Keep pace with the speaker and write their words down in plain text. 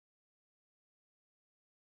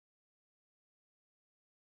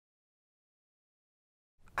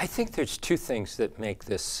I think there's two things that make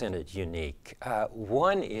this synod unique.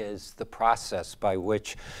 One is the process by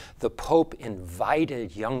which the Pope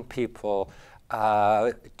invited young people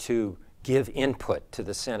to give input to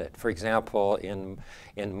the synod. For example,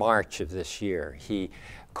 in March of this year, he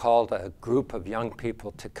called a group of young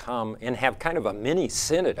people to come and have kind of a mini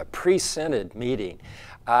synod, a pre-synod meeting,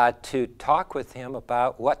 to talk with him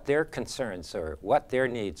about what their concerns or what their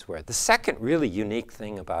needs were. The second really unique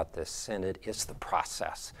thing about this synod is the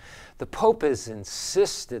process. The Pope has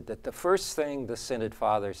insisted that the first thing the synod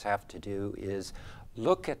fathers have to do is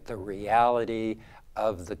look at the reality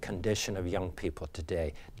of the condition of young people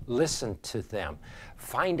today. Listen to them.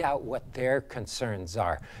 Find out what their concerns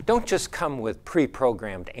are. Don't just come with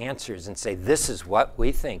pre-programmed answers and say, this is what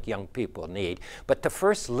we think young people need, but to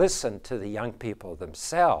first listen to the young people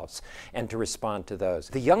themselves and to respond to those.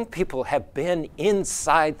 The young people have been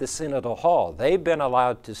inside the synodal hall. They've been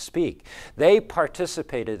allowed to speak. They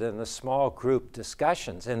participated in the small group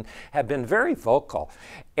discussions and have been very vocal.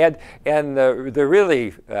 And the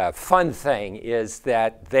really fun thing is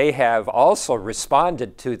that they have also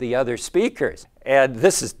responded to the other speakers. And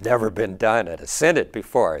this has never been done at a synod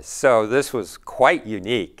before, so this was quite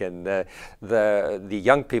unique, and the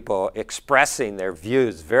young people expressing their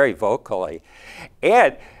views very vocally.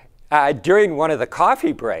 And during one of the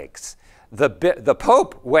coffee breaks, the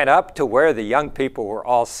Pope went up to where the young people were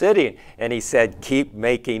all sitting, and he said, "Keep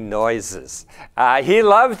making noises." He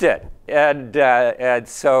loved it, and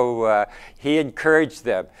so he encouraged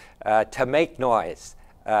them to make noise.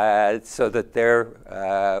 So that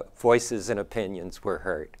their voices and opinions were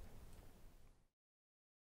heard.